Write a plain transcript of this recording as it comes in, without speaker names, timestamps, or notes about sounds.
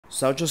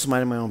So I was just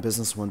minding my own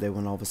business one day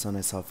when all of a sudden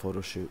I saw a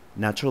photo shoot.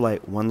 Natural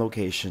light, one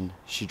location.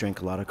 She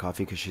drank a lot of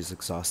coffee because she's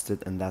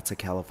exhausted, and that's a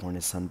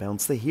California sunbound.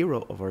 It's the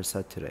hero of our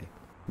set today.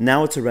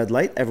 Now it's a red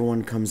light.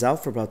 Everyone comes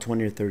out for about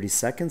 20 or 30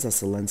 seconds. That's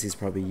the lens he's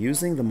probably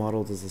using. The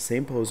model does the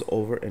same pose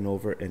over and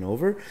over and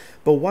over.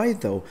 But why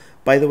though?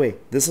 By the way,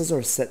 this is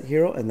our set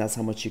hero, and that's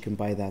how much you can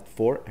buy that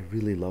for. I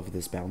really love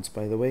this bounce,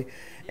 by the way.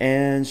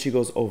 And she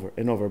goes over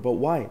and over. But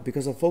why?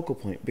 Because of focal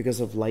point, because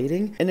of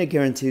lighting, and it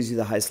guarantees you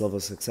the highest level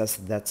of success.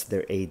 That's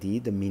their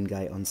AD, the mean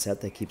guy on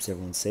set that keeps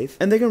everyone safe.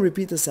 And they can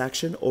repeat this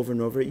action over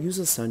and over. Use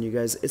the sun, you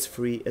guys. It's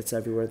free. It's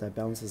everywhere. That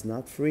bounce is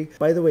not free.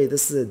 By the way,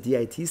 this is a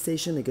DIT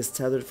station. It gets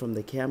tethered from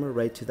the camera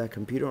right to that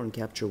computer on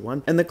Capture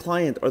One. And the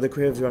client or the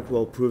creative director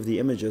will approve the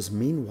images.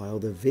 Meanwhile,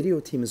 the video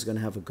team is going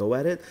to have a go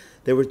at it.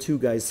 There were two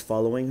guys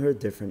following her,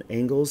 different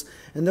angles,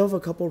 and they'll have a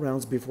couple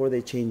rounds before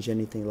they change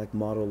anything like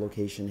model,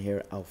 location,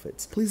 hair,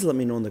 outfits. Please let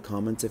me know in the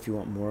comments if you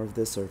want more of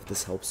this or if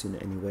this helps you in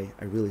any way.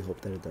 I really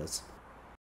hope that it does.